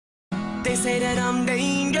They say that I'm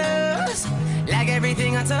dangerous, like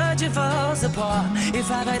everything I touch it falls apart. If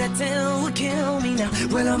 5 out of 10 would kill me now,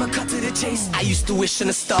 well I'ma cut to the chase. I used to wish on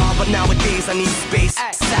a star, but nowadays I need space.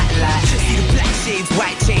 Satellite, see the black shades,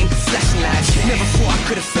 white chain, flashing lights. Never thought I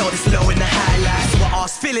could've felt this low in the highlights. So I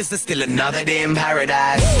ask, Phil, is there still another day in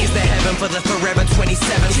paradise? Is there heaven for the forever 27?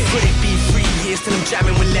 Could it be 3 years till I'm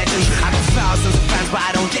jamming with legends? I got thousands of fans, but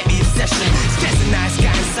I don't get the obsession. There's a nice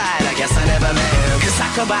guy inside, I guess I never met him. Cause I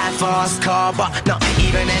could buy a fast car, but not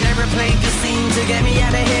even an aeroplane could seem to get me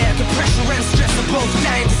out of here. The pressure and stress are both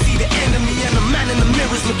dying to see the enemy, and the man in the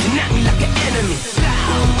mirror's looking at me like an enemy.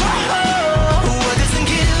 Oh,